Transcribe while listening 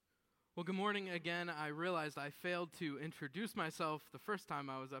Well, good morning again. I realized I failed to introduce myself the first time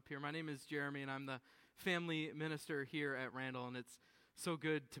I was up here. My name is Jeremy, and I'm the family minister here at Randall, and it's so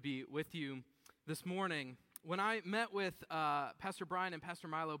good to be with you this morning. When I met with Pastor Brian and Pastor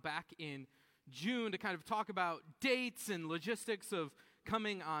Milo back in June to kind of talk about dates and logistics of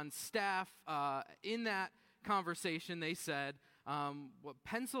coming on staff, in that conversation, they said,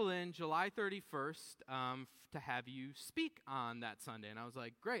 pencil in July 31st to have you speak on that Sunday. And I was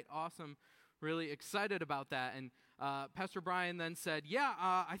like, great, awesome, really excited about that. And Pastor Brian then said,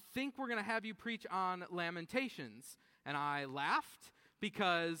 I think we're going to have you preach on Lamentations. And I laughed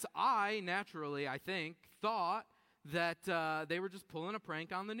because I naturally, I think, thought that they were just pulling a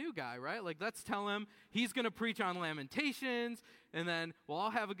prank on the new guy, right? Like, let's tell him he's going to preach on Lamentations, and then we'll all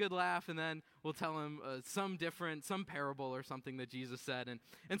have a good laugh, and then we'll tell him some parable or something that Jesus said.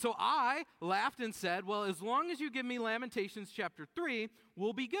 And so I laughed and said, well, as long as you give me Lamentations chapter 3,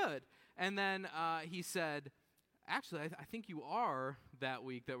 we'll be good. And then he said, actually, I think you are that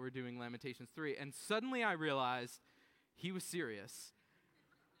week that we're doing Lamentations 3. And suddenly I realized he was serious.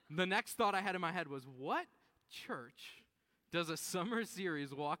 The next thought I had in my head was, what church does a summer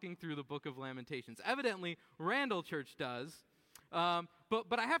series walking through the book of Lamentations? Evidently, Randall Church does.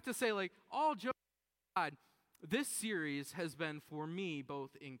 But I have to say, like, all jokes aside, this series has been for me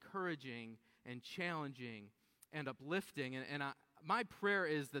both encouraging and challenging and uplifting. And my prayer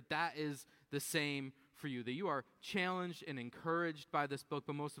is that is the same for you, that you are challenged and encouraged by this book,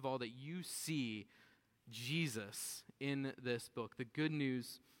 but most of all, that you see Jesus in this book, the good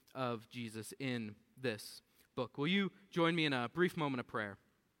news of Jesus in this book. Will you join me in a brief moment of prayer?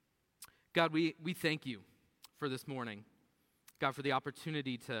 God, we thank you for this morning. God, for the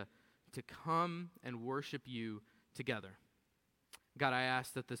opportunity to come and worship you together. God, I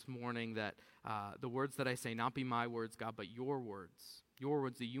ask that this morning that the words that I say not be my words, God, but your words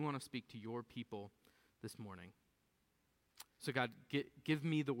that you want to speak to your people this morning. So God, give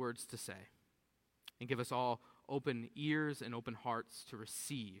me the words to say, and give us all open ears and open hearts to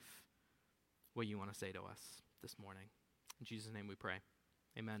receive what you want to say to us this morning. In Jesus' name we pray.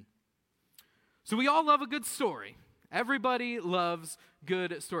 Amen. So we all love a good story. Everybody loves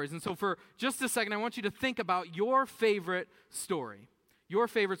good stories. And so for just a second, I want you to think about your favorite story. Your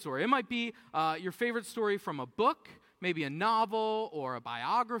favorite story. It might be your favorite story from a book, maybe a novel or a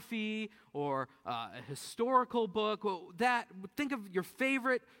biography or a historical book. Think of your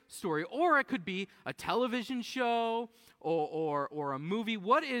favorite story. Or it could be a television show or a movie.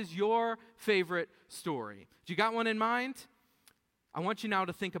 What is your favorite story? Do you got one in mind? I want you now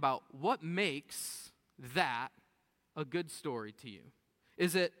to think about what makes that a good story to you.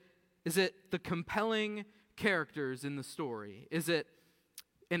 Is it the compelling characters in the story? Is it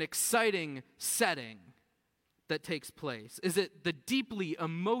an exciting setting that takes place? Is it the deeply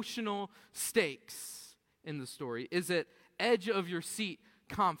emotional stakes in the story? Is it edge of your seat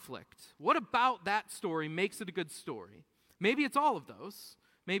conflict? What about that story makes it a good story? Maybe it's all of those.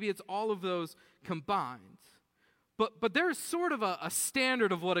 Maybe it's all of those combined. But there's sort of a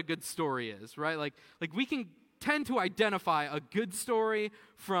standard of what a good story is, right? Like we can tend to identify a good story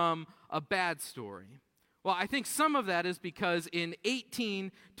from a bad story. Well, I think some of that is because in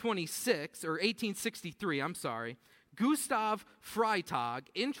 1863, Gustav Freytag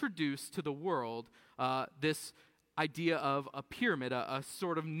introduced to the world this idea of a pyramid, a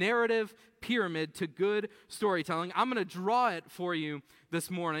sort of narrative pyramid to good storytelling. I'm going to draw it for you this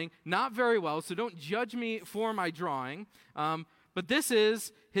morning. Not very well, so don't judge me for my drawing. But this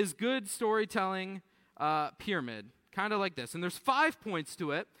is his good storytelling pyramid, kind of like this. And there's 5 points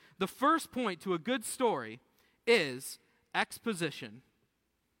to it. The first point to a good story is exposition.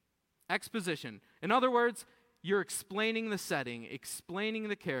 Exposition. In other words, you're explaining the setting, explaining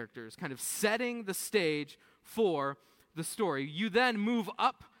the characters, kind of setting the stage for the story. You then move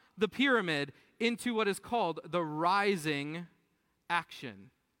up the pyramid into what is called the rising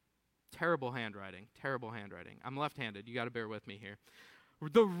action. Terrible handwriting. I'm left-handed. You got to bear with me here.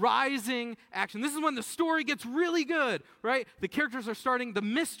 The rising action. This is when the story gets really good, right? The characters are starting, the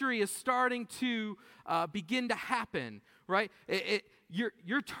mystery is starting to begin to happen, right?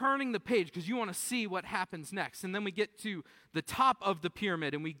 You're turning the page because you want to see what happens next. And then we get to the top of the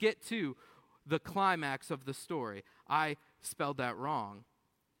pyramid and we get to the climax of the story. I spelled that wrong.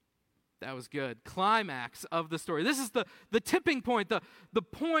 That was good. Climax of the story. This is the tipping point, the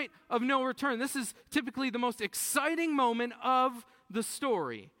point of no return. This is typically the most exciting moment of the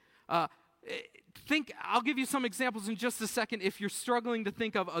story. I'll give you some examples in just a second if you're struggling to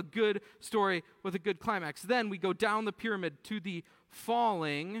think of a good story with a good climax. Then we go down the pyramid to the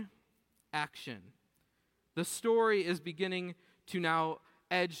falling action. The story is beginning to now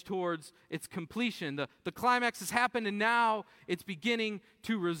edge towards its completion. The climax has happened, and now it's beginning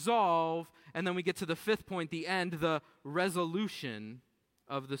to resolve. And then we get to the fifth point, the end, the resolution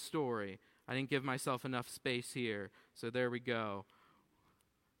of the story. I didn't give myself enough space here, so there we go.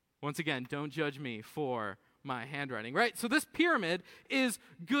 Once again, don't judge me for my handwriting, right? So this pyramid is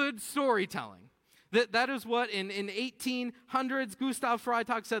good storytelling. That is what in 1800s Gustav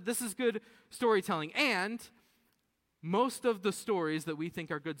Freitag said, this is good storytelling. And most of the stories that we think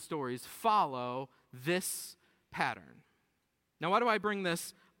are good stories follow this pattern. Now, why do I bring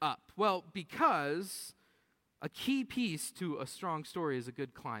this up? Well, because a key piece to a strong story is a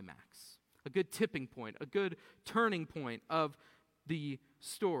good climax, a good tipping point, a good turning point of the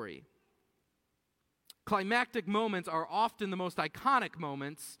story. Climactic moments are often the most iconic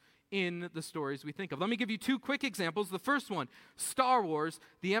moments in the stories we think of. Let me give you two quick examples. The first one, Star Wars,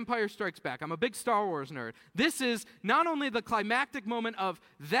 The Empire Strikes Back. I'm a big Star Wars nerd. This is not only the climactic moment of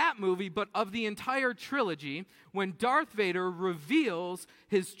that movie, but of the entire trilogy when Darth Vader reveals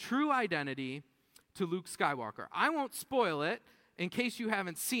his true identity to Luke Skywalker. I won't spoil it in case you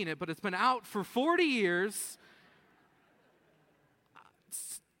haven't seen it, but it's been out for 40 years.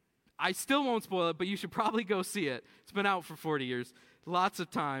 I still won't spoil it, but you should probably go see it. It's been out for 40 years. Lots of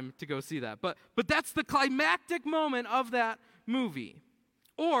time to go see that. But that's the climactic moment of that movie.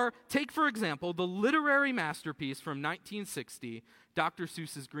 Or take, for example, the literary masterpiece from 1960, Dr.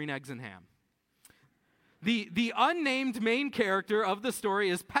 Seuss's Green Eggs and Ham. The unnamed main character of the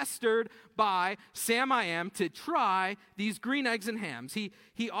story is pestered by Sam I Am to try these green eggs and hams. He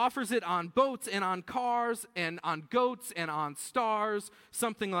offers it on boats and on cars and on goats and on stars,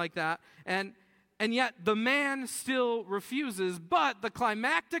 something like that. And yet the man still refuses, but the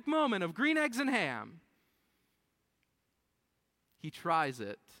climactic moment of green eggs and ham, he tries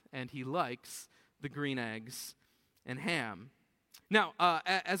it and he likes the green eggs and ham. Now,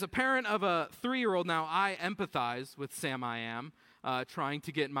 as a parent of a 3-year-old now, I empathize with Sam I Am, trying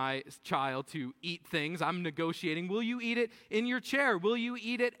to get my child to eat things. I'm negotiating, will you eat it in your chair? Will you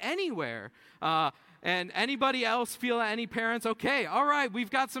eat it anywhere? And anybody else feel any parents? Okay, all right,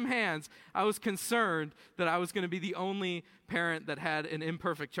 we've got some hands. I was concerned that I was going to be the only parent that had an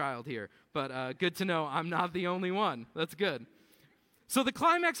imperfect child here. But good to know I'm not the only one. That's good. So the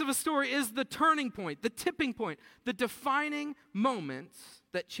climax of a story is the turning point, the tipping point, the defining moment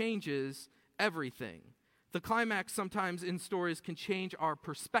that changes everything. The climax sometimes in stories can change our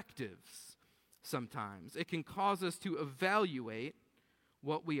perspectives sometimes. It can cause us to evaluate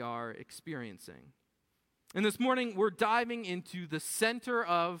what we are experiencing. And this morning, we're diving into the center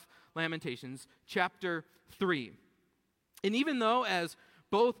of Lamentations, chapter 3. And even though, as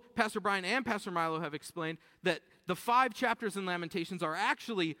both Pastor Brian and Pastor Milo have explained, that the 5 chapters in Lamentations are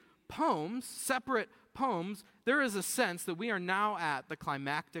actually poems, separate poems, there is a sense that we are now at the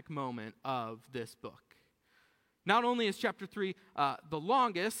climactic moment of this book. Not only is chapter 3 the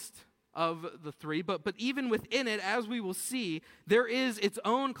longest of the 3, but even within it, as we will see, there is its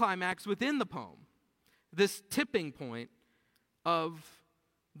own climax within the poem, this tipping point of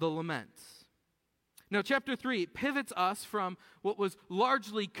the laments. Now, chapter 3 pivots us from what was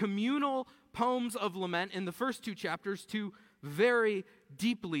largely communal poems of lament in the first 2 chapters to very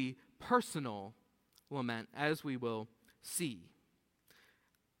deeply personal lament, as we will see.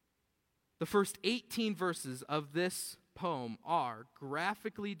 The first 18 verses of this poem are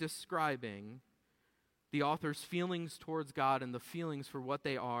graphically describing the author's feelings towards God and the feelings for what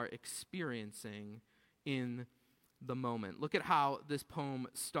they are experiencing in the moment. Look at how this poem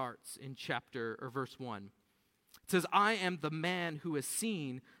starts in verse 1. It says, I am the man who has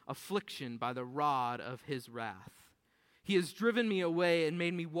seen affliction by the rod of his wrath. He has driven me away and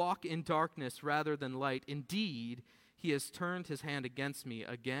made me walk in darkness rather than light. Indeed, he has turned his hand against me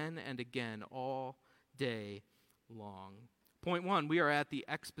again and again all day long. Point 1, we are at the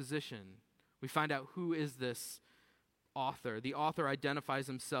exposition. We find out who is this author. The author identifies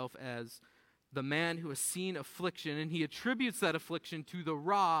himself as the man who has seen affliction, and he attributes that affliction to the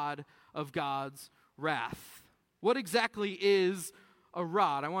rod of God's wrath. What exactly is a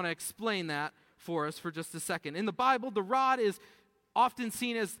rod? I want to explain that for us for just a second. In the Bible, the rod is often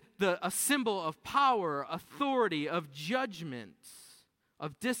seen as a symbol of power, authority, of judgment,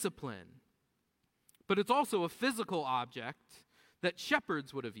 of discipline. But it's also a physical object that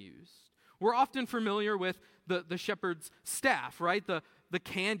shepherds would have used. We're often familiar with the shepherd's staff, right? The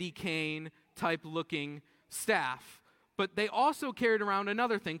candy cane type looking staff. But they also carried around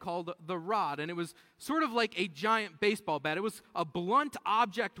another thing called the rod, and it was sort of like a giant baseball bat. It was a blunt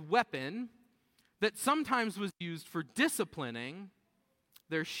object weapon that sometimes was used for disciplining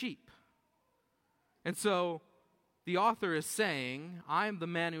their sheep. And so the author is saying, I am the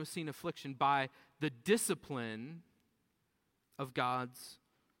man who has seen affliction by the discipline of God's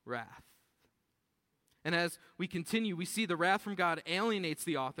wrath. And as we continue, we see the wrath from God alienates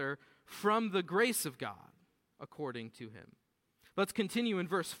the author from the grace of God, according to him. Let's continue in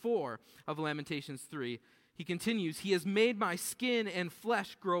verse 4 of Lamentations 3. He continues, He has made my skin and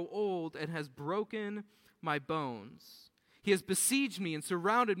flesh grow old and has broken my bones. He has besieged me and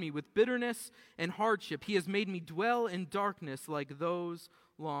surrounded me with bitterness and hardship. He has made me dwell in darkness like those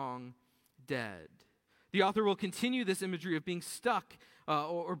long dead. The author will continue this imagery of being stuck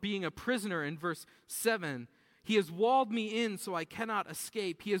or being a prisoner in verse 7. He has walled me in so I cannot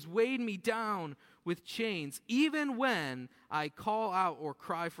escape. He has weighed me down with chains. Even when I call out or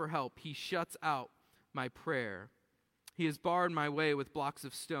cry for help, he shuts out my prayer. He has barred my way with blocks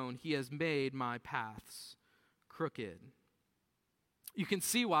of stone. He has made my paths crooked. You can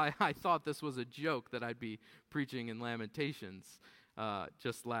see why I thought this was a joke that I'd be preaching in Lamentations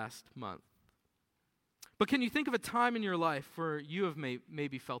just last month. But can you think of a time in your life where you have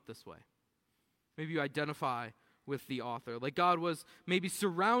maybe felt this way? Maybe you identify with the author. Like God was maybe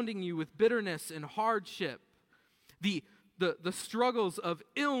surrounding you with bitterness and hardship. The struggles of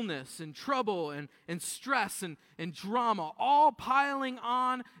illness and trouble and stress and drama all piling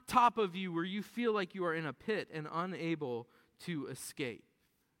on top of you where you feel like you are in a pit and unable to escape.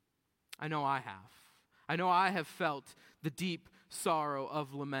 I know I have. I know I have felt the deep sorrow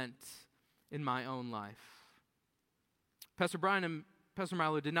of lament in my own life. Pastor Brian and Pastor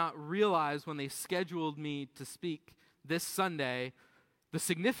Milo did not realize when they scheduled me to speak this Sunday the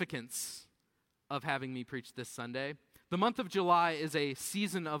significance of having me preach this Sunday. The month of July is a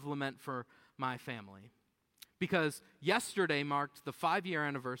season of lament for my family because yesterday marked the 5-year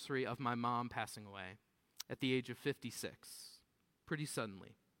anniversary of my mom passing away at the age of 56, pretty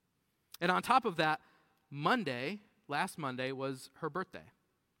suddenly. And on top of that, last Monday, was her birthday.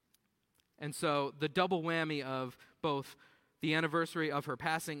 And so the double whammy of both the anniversary of her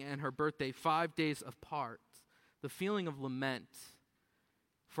passing and her birthday, 5 days apart, the feeling of lament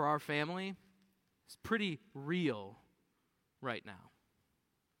for our family is pretty real right now.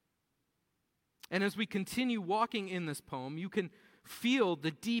 And as we continue walking in this poem, you can feel the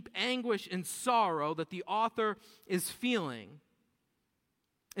deep anguish and sorrow that the author is feeling.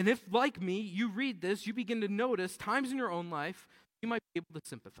 And if, like me, you read this, you begin to notice times in your own life you might be able to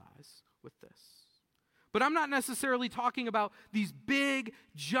sympathize with this. But I'm not necessarily talking about these big,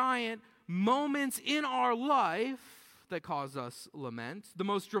 giant moments in our life that cause us lament, the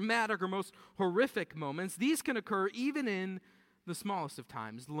most dramatic or most horrific moments. These can occur even in the smallest of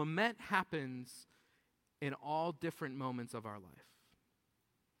times. Lament happens in all different moments of our life.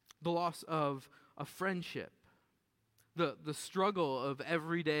 The loss of a friendship, the struggle of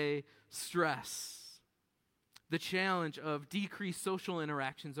everyday stress, the challenge of decreased social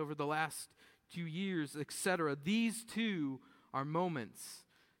interactions over the last 2 years, etc. These too are moments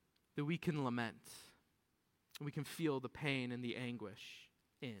that we can lament. We can feel the pain and the anguish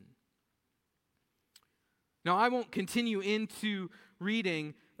in. Now, I won't continue into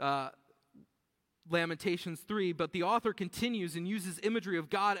reading Lamentations 3, but the author continues and uses imagery of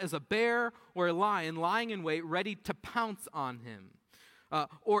God as a bear or a lion lying in wait, ready to pounce on him.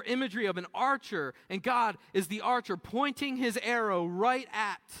 Or imagery of an archer, and God is the archer pointing his arrow right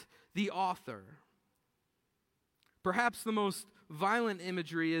at the author. Perhaps the most violent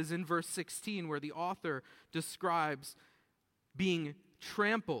imagery is in verse 16, where the author describes being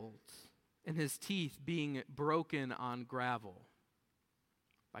trampled and his teeth being broken on gravel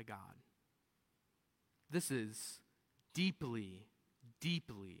by God. This is deeply,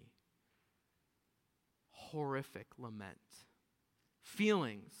 deeply horrific lament.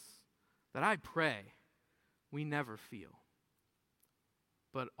 Feelings that I pray we never feel.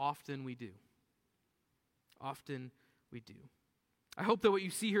 But often we do. Often we do. I hope that what you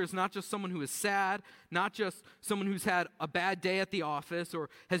see here is not just someone who is sad, not just someone who's had a bad day at the office or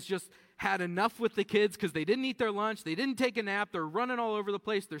has just had enough with the kids because they didn't eat their lunch, they didn't take a nap, they're running all over the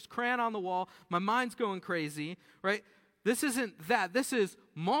place, there's crayon on the wall, my mind's going crazy, right? This isn't that. This is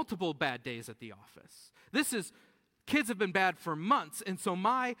multiple bad days at the office. This is kids have been bad for months, and so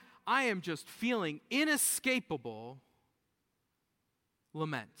I am just feeling inescapable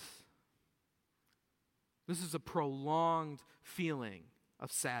lament. This is a prolonged feeling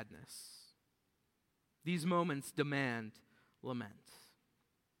of sadness. These moments demand lament.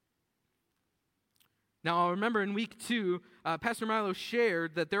 Now, I remember in week 2, Pastor Milo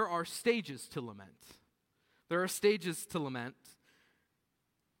shared that there are stages to lament. There are stages to lament.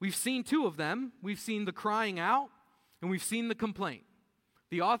 We've seen 2 of them. We've seen the crying out, and we've seen the complaint.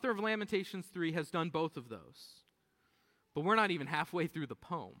 The author of Lamentations 3 has done both of those. But we're not even halfway through the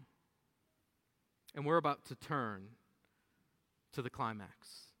poem. And we're about to turn to the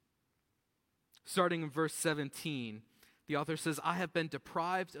climax. Starting in verse 17, the author says, I have been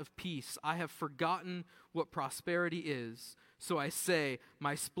deprived of peace. I have forgotten what prosperity is. So I say,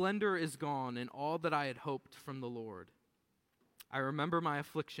 my splendor is gone and all that I had hoped from the Lord. I remember my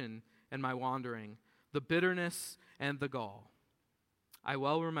affliction and my wandering, the bitterness and the gall. I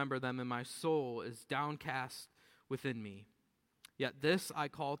well remember them, and my soul is downcast within me. Yet this I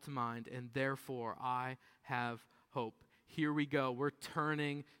call to mind, and therefore I have hope. Here we go. We're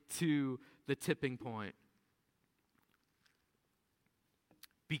turning to the tipping point.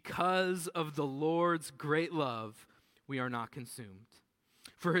 Because of the Lord's great love, we are not consumed.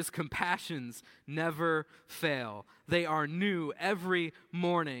 For his compassions never fail. They are new every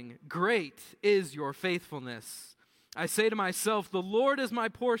morning. Great is your faithfulness. I say to myself, the Lord is my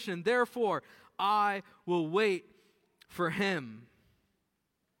portion, therefore I will wait for him.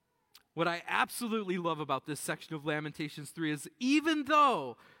 What I absolutely love about this section of Lamentations 3 is even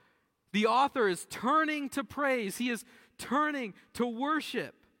though the author is turning to praise, he is turning to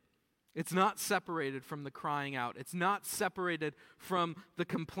worship, it's not separated from the crying out. It's not separated from the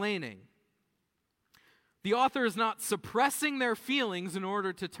complaining. The author is not suppressing their feelings in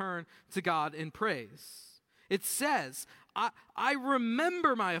order to turn to God in praise. It says, I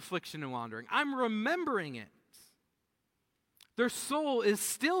remember my affliction and wandering. I'm remembering it. Their soul is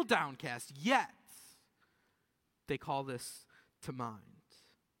still downcast, yet they call this to mind.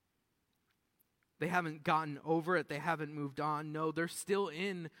 They haven't gotten over it. They haven't moved on. No, they're still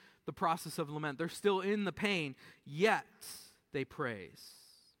in the process of lament. They're still in the pain, yet they praise.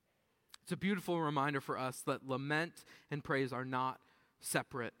 It's a beautiful reminder for us that lament and praise are not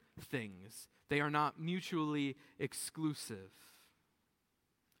separate things. They are not mutually exclusive.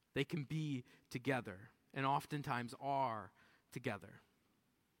 They can be together, and oftentimes are together.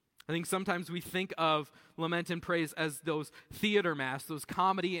 I think sometimes we think of lament and praise as those theater masks, those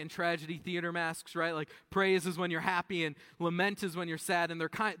comedy and tragedy theater masks, right? Like praise is when you're happy and lament is when you're sad, and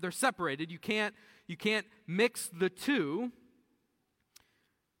they're separated. You can't mix the two,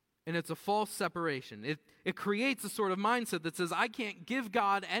 and it's a false separation. It creates a sort of mindset that says, I can't give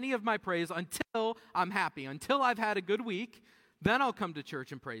God any of my praise until I'm happy, until I've had a good week, then I'll come to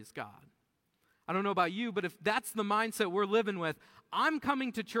church and praise God. I don't know about you, but if that's the mindset we're living with, I'm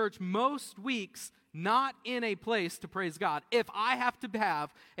coming to church most weeks not in a place to praise God if I have to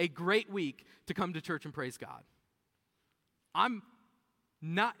have a great week to come to church and praise God.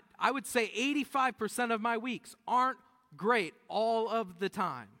 I would say 85% of my weeks aren't great all of the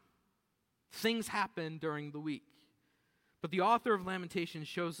time. Things happen during the week. But the author of Lamentations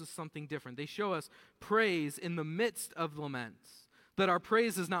shows us something different. They show us praise in the midst of laments, that our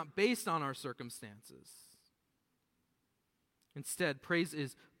praise is not based on our circumstances. Instead, praise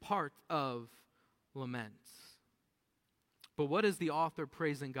is part of lament. But what is the author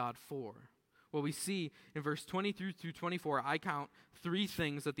praising God for? Well, we see in verse 23 through 24, I count 3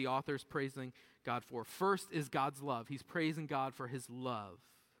 things that the author is praising God for. First is God's love. He's praising God for his love.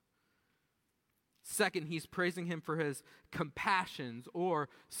 Second, he's praising him for his compassions, or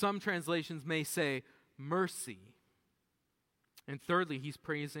some translations may say mercy. And thirdly, he's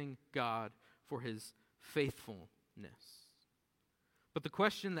praising God for his faithfulness. But the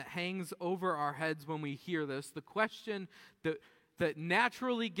question that hangs over our heads when we hear this, the question that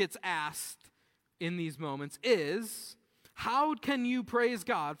naturally gets asked in these moments is, how can you praise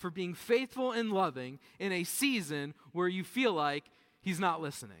God for being faithful and loving in a season where you feel like he's not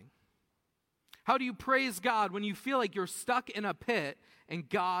listening? How do you praise God when you feel like you're stuck in a pit and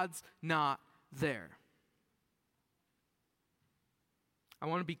God's not there? I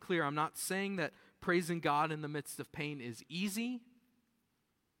want to be clear. I'm not saying that praising God in the midst of pain is easy,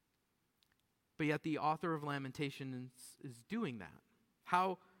 but yet the author of Lamentations is doing that.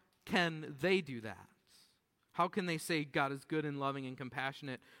 How can they do that? How can they say God is good and loving and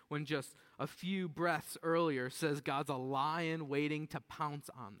compassionate when just a few breaths earlier says God's a lion waiting to pounce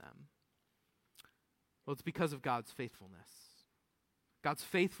on them? Well, it's because of God's faithfulness. God's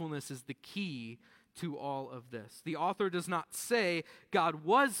faithfulness is the key to all of this. The author does not say God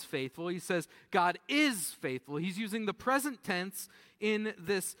was faithful. He says God is faithful. He's using the present tense in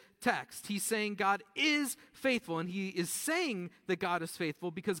this text. He's saying God is faithful, and he is saying that God is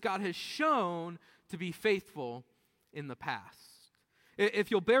faithful because God has shown to be faithful in the past. If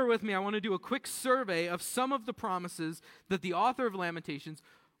you'll bear with me, I want to do a quick survey of some of the promises that the author of Lamentations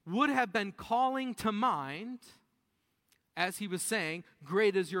would have been calling to mind as he was saying,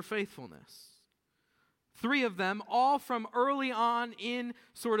 great is your faithfulness. 3 of them, all from early on in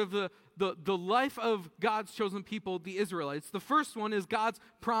sort of the the life of God's chosen people, the Israelites. The first one is God's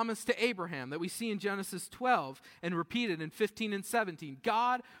promise to Abraham that we see in Genesis 12 and repeated in 15 and 17.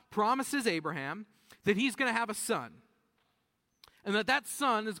 God promises Abraham that he's going to have a son, and that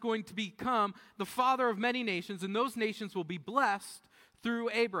son is going to become the father of many nations, and those nations will be blessed through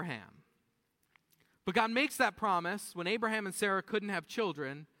Abraham. But God makes that promise when Abraham and Sarah couldn't have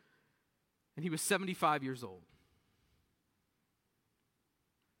children, and he was 75 years old.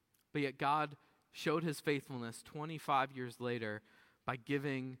 But yet God showed his faithfulness 25 years later by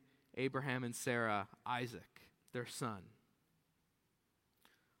giving Abraham and Sarah Isaac, their son.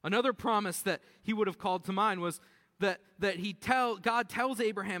 Another promise that he would have called to mind was that God tells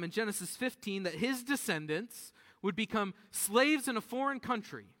Abraham in Genesis 15 that his descendants would become slaves in a foreign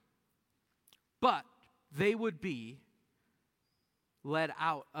country, but they would be led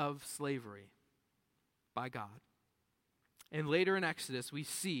out of slavery by God. And later in Exodus, we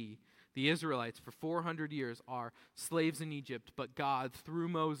see the Israelites for 400 years are slaves in Egypt, but God, through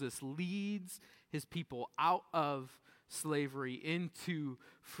Moses, leads his people out of slavery into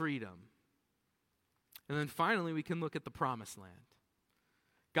freedom. And then finally, we can look at the promised land.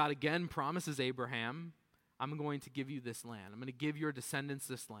 God again promises Abraham, I'm going to give you this land. I'm going to give your descendants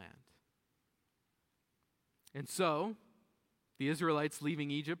this land. And so, the Israelites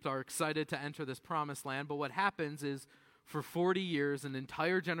leaving Egypt are excited to enter this promised land, but what happens is for 40 years, an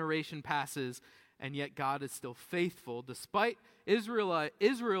entire generation passes, and yet God is still faithful. Despite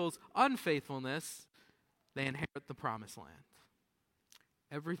Israel's unfaithfulness, they inherit the promised land.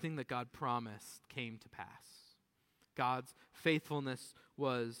 Everything that God promised came to pass. God's faithfulness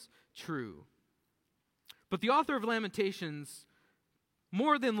was true. But the author of Lamentations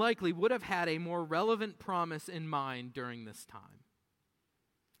more than likely would have had a more relevant promise in mind during this time.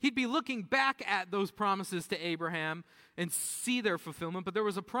 He'd be looking back at those promises to Abraham and see their fulfillment, but there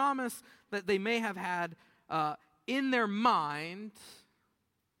was a promise that they may have had in their mind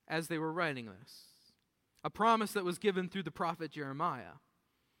as they were writing this. A promise that was given through the prophet Jeremiah.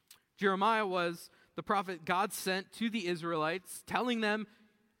 Jeremiah was the prophet God sent to the Israelites, telling them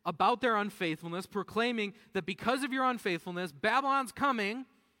about their unfaithfulness, proclaiming that because of your unfaithfulness, Babylon's coming,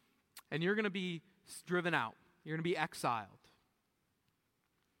 and you're going to be driven out. You're going to be exiled.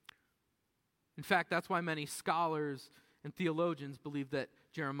 In fact, that's why many scholars and theologians believe that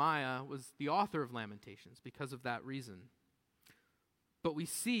Jeremiah was the author of Lamentations, because of that reason. But we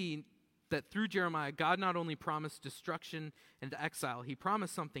see that through Jeremiah, God not only promised destruction and exile, he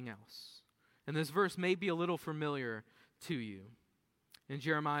promised something else. And this verse may be a little familiar to you. In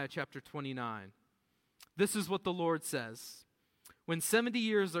Jeremiah chapter 29, this is what the Lord says. When 70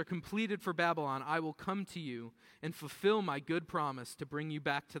 years are completed for Babylon, I will come to you and fulfill my good promise to bring you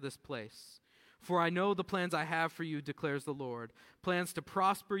back to this place. For I know the plans I have for you, declares the Lord, plans to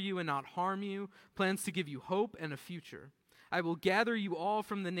prosper you and not harm you, plans to give you hope and a future. I will gather you all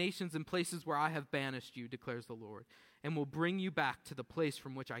from the nations and places where I have banished you, declares the Lord, and will bring you back to the place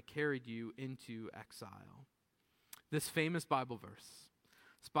from which I carried you into exile. This famous Bible verse,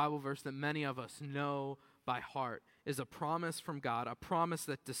 this Bible verse that many of us know by heart, is a promise from God, a promise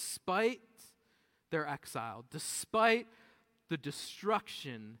that despite their exile, despite the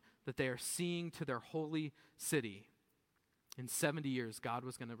destruction that they are seeing to their holy city, in 70 years, God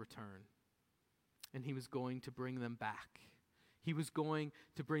was going to return, and he was going to bring them back. He was going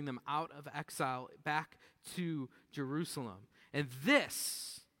to bring them out of exile back to Jerusalem. And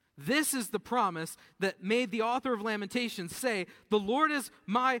this is the promise that made the author of Lamentations say, the Lord is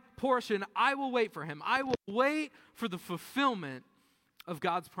my portion, I will wait for him. I will wait for the fulfillment of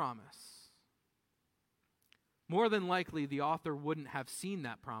God's promise. More than likely, the author wouldn't have seen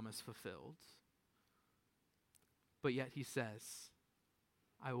that promise fulfilled. But yet he says,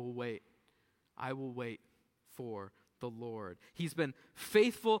 I will wait. I will wait for the Lord. He's been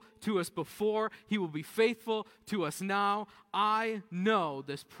faithful to us before. He will be faithful to us now. I know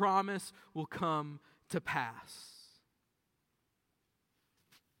this promise will come to pass.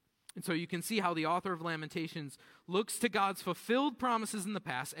 And so you can see how the author of Lamentations looks to God's fulfilled promises in the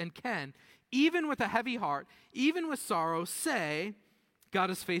past and can, even with a heavy heart, even with sorrow, say, God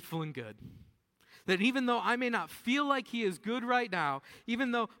is faithful and good. That even though I may not feel like he is good right now,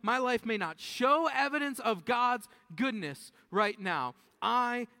 even though my life may not show evidence of God's goodness right now,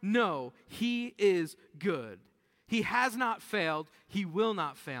 I know he is good. He has not failed. He will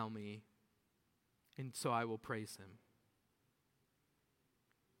not fail me. And so I will praise him.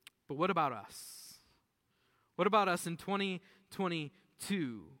 But what about us? What about us in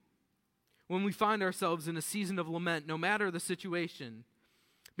 2022? When we find ourselves in a season of lament, no matter the situation,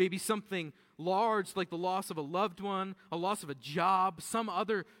 maybe something large like the loss of a loved one, a loss of a job, some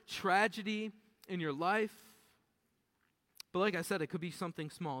other tragedy in your life. But like I said, it could be something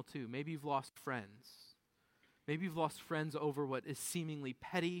small too. Maybe you've lost friends. Maybe you've lost friends over what is seemingly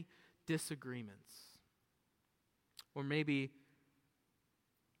petty disagreements. Or maybe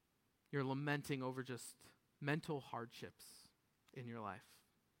you're lamenting over just mental hardships in your life.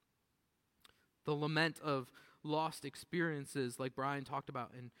 The lament of lost experiences, like Brian talked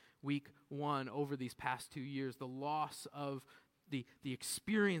about in week 1 over these past 2 years, the loss of the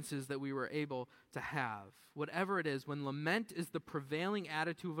experiences that we were able to have. Whatever it is, when lament is the prevailing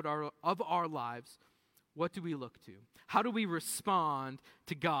attitude of our lives, what do we look to? How do we respond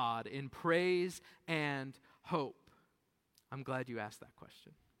to God in praise and hope? I'm glad you asked that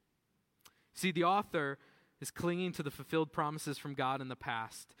question. See, the author is clinging to the fulfilled promises from God in the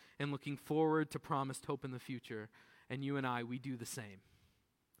past and looking forward to promised hope in the future. And you and I, we do the same.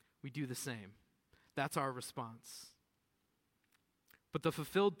 We do the same. That's our response. But the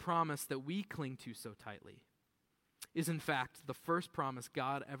fulfilled promise that we cling to so tightly is in fact the first promise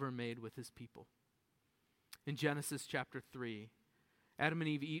God ever made with his people. In Genesis chapter 3, Adam and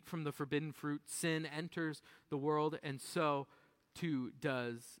Eve eat from the forbidden fruit, sin enters the world, and so too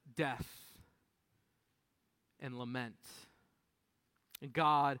does death and lament. And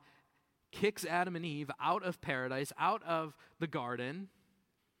God kicks Adam and Eve out of paradise, out of the garden.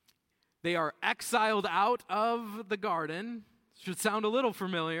 They are exiled out of the garden. Should sound a little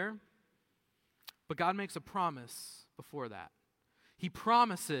familiar. But God makes a promise before that. He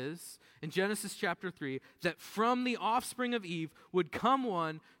promises in Genesis chapter 3 that from the offspring of Eve would come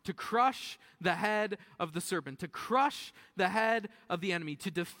one to crush the head of the serpent, to crush the head of the enemy,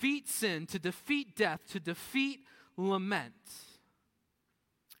 to defeat sin, to defeat death, to defeat lament.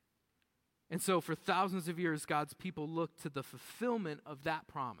 And so for thousands of years, God's people looked to the fulfillment of that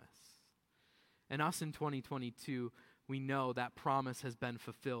promise. And us in 2022, we know that promise has been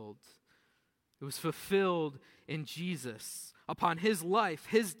fulfilled. It was fulfilled in Jesus. Upon his life,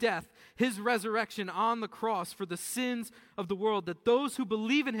 his death, his resurrection on the cross for the sins of the world, that those who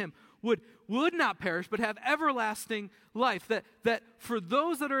believe in him would not perish, but have everlasting life. That for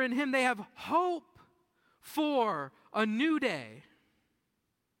those that are in him, they have hope for a new day.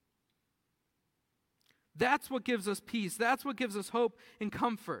 That's what gives us peace. That's what gives us hope and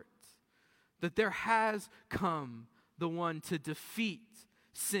comfort. That there has come the one to defeat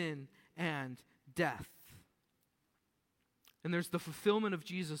sin and death. And there's the fulfillment of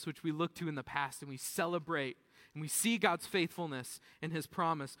Jesus, which we look to in the past, and we celebrate, and we see God's faithfulness and his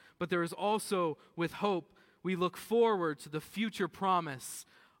promise. But there is also, with hope, we look forward to the future promise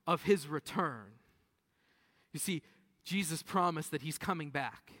of his return. You see, Jesus promised that he's coming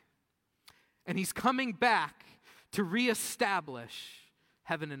back. And he's coming back to reestablish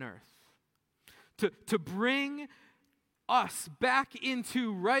heaven and earth. To bring us back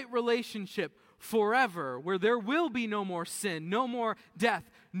into right relationship forever, where there will be no more sin, no more death,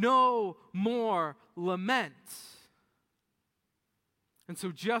 no more lament. And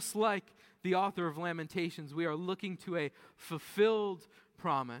so just like the author of Lamentations, we are looking to a fulfilled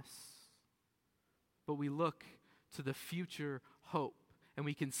promise, but we look to the future hope. And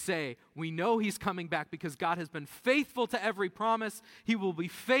we can say, we know he's coming back because God has been faithful to every promise. He will be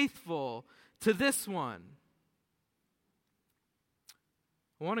faithful to this one.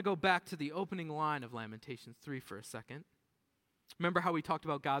 I want to go back to the opening line of Lamentations 3 for a second. Remember how we talked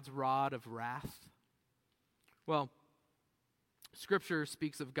about God's rod of wrath? Well, Scripture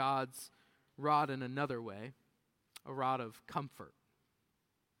speaks of God's rod in another way, a rod of comfort.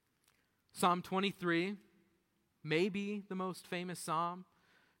 Psalm 23, maybe the most famous psalm.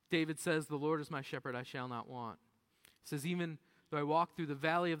 David says, "The Lord is my shepherd, I shall not want." He says, "Even though I walk through the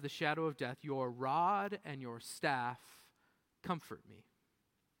valley of the shadow of death, your rod and your staff comfort me."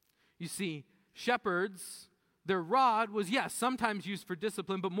 You see, shepherds, their rod was, yes, sometimes used for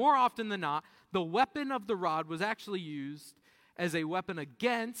discipline, but more often than not, the weapon of the rod was actually used as a weapon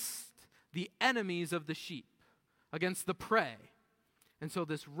against the enemies of the sheep, against the prey. And so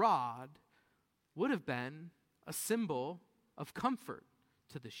this rod would have been a symbol of comfort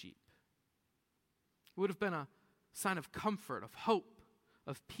to the sheep. It would have been a sign of comfort, of hope,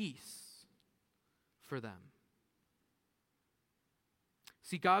 of peace for them.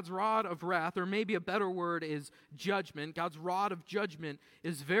 See, God's rod of wrath, or maybe a better word is judgment, God's rod of judgment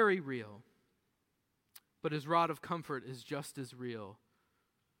is very real. But his rod of comfort is just as real.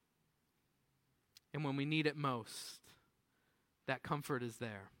 And when we need it most, that comfort is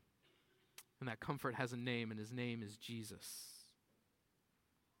there. And that comfort has a name, and his name is Jesus.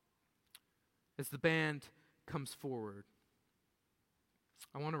 As the band comes forward,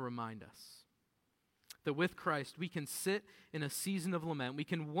 I want to remind us that with Christ, we can sit in a season of lament. We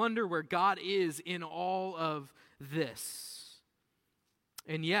can wonder where God is in all of this.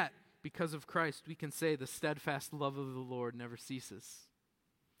 And yet, because of Christ, we can say the steadfast love of the Lord never ceases.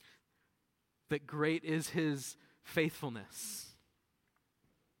 That great is his faithfulness.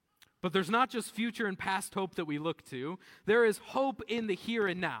 But there's not just future and past hope that we look to. There is hope in the here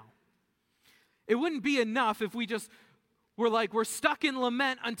and now. It wouldn't be enough if we just we're stuck in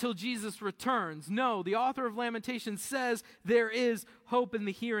lament until Jesus returns. No, the author of Lamentations says there is hope in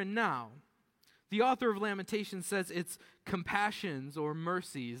the here and now. The author of Lamentations says it's compassions or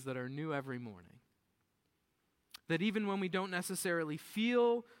mercies that are new every morning. That even when we don't necessarily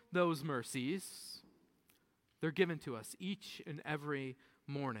feel those mercies, they're given to us each and every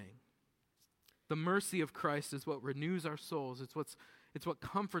morning. The mercy of Christ is what renews our souls. It's what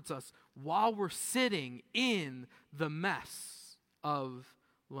comforts us while we're sitting in the mess of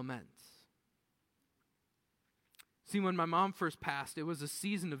lament. See, when my mom first passed, it was a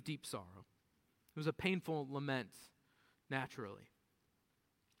season of deep sorrow. It was a painful lament, naturally.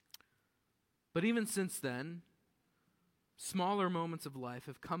 But even since then, smaller moments of life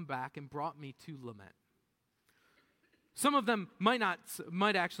have come back and brought me to lament. Some of them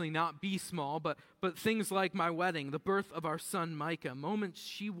might actually not be small, but things like my wedding, the birth of our son Micah, moments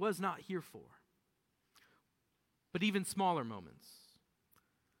she was not here for. But even smaller moments.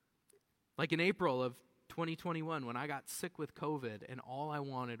 Like in April of 2021 when I got sick with COVID and all I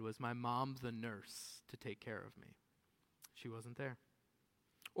wanted was my mom, the nurse, to take care of me. She wasn't there.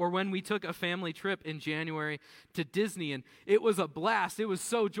 Or when we took a family trip in January to Disney and it was a blast. It was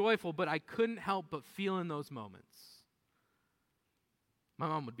so joyful, but I couldn't help but feel in those moments. My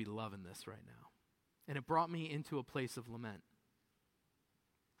mom would be loving this right now. And it brought me into a place of lament.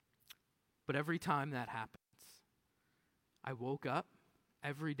 But every time that happens, I woke up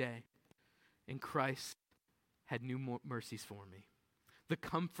every day and Christ had new mercies for me. The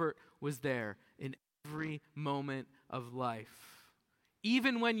comfort was there in every moment of life.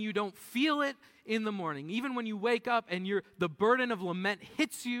 Even when you don't feel it in the morning, even when you wake up and the burden of lament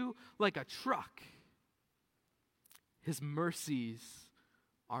hits you like a truck, his mercies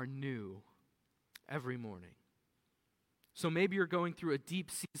are new every morning. So maybe you're going through a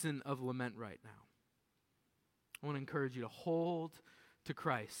deep season of lament right now. I want to encourage you to hold to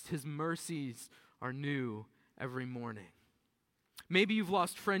Christ. His mercies are new every morning. Maybe you've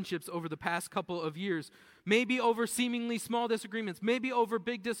lost friendships over the past couple of years, maybe over seemingly small disagreements, maybe over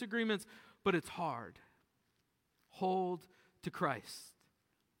big disagreements, but it's hard. Hold to Christ.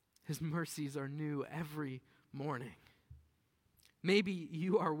 His mercies are new every morning. Maybe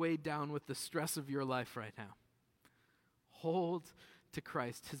you are weighed down with the stress of your life right now. Hold to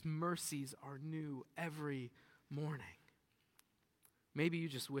Christ. His mercies are new every morning. Maybe you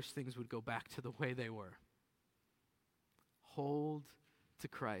just wish things would go back to the way they were. Hold to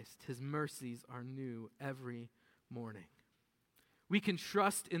Christ. His mercies are new every morning. We can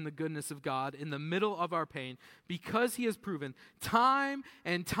trust in the goodness of God in the middle of our pain because he has proven time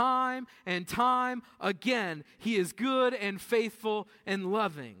and time and time again he is good and faithful and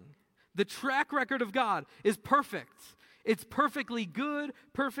loving. The track record of God is perfect. It's perfectly good,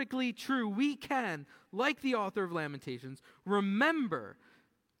 perfectly true. We can, like the author of Lamentations, remember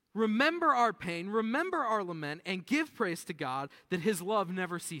our pain, remember our lament, and give praise to God that his love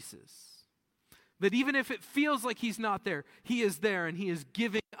never ceases. That even if it feels like he's not there, he is there and he is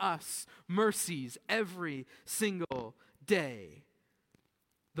giving us mercies every single day.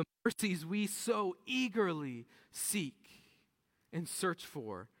 The mercies we so eagerly seek and search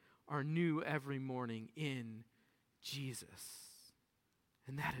for are new every morning in Jesus.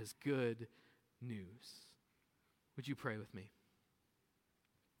 And that is good news. Would you pray with me?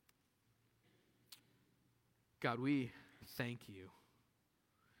 God, we thank you.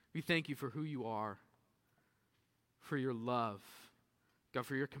 We thank you for who you are, for your love, God,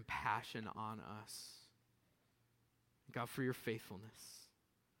 for your compassion on us, God, for your faithfulness.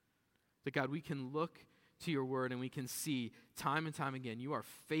 That, God, we can look to your word and we can see time and time again, you are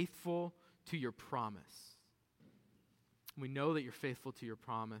faithful to your promise. We know that you're faithful to your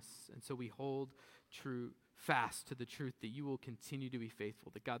promise, and so we hold fast to the truth that you will continue to be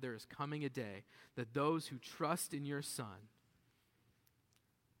faithful. That, God, there is coming a day that those who trust in your Son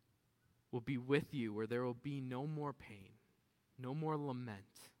will be with you, where there will be no more pain, no more lament.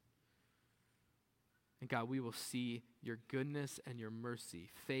 And God, we will see your goodness and your mercy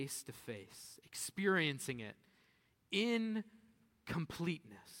face to face, experiencing it in completeness.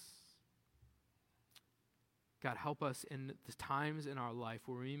 God, help us in the times in our life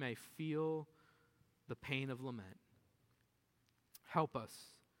where we may feel the pain of lament. Help us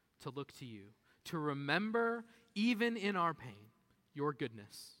to look to you, to remember, even in our pain, your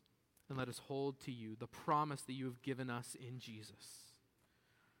goodness, and let us hold to you the promise that you have given us in Jesus.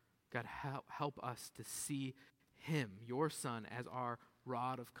 God, help us to see him, your Son, as our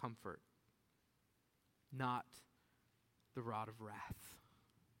rod of comfort, not the rod of wrath,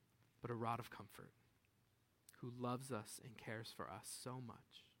 but a rod of comfort, who loves us and cares for us so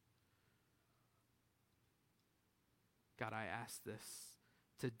much. God, I ask this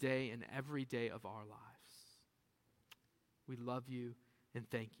today and every day of our lives. We love you and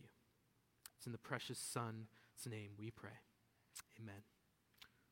thank you. It's in the precious Son's name we pray. Amen.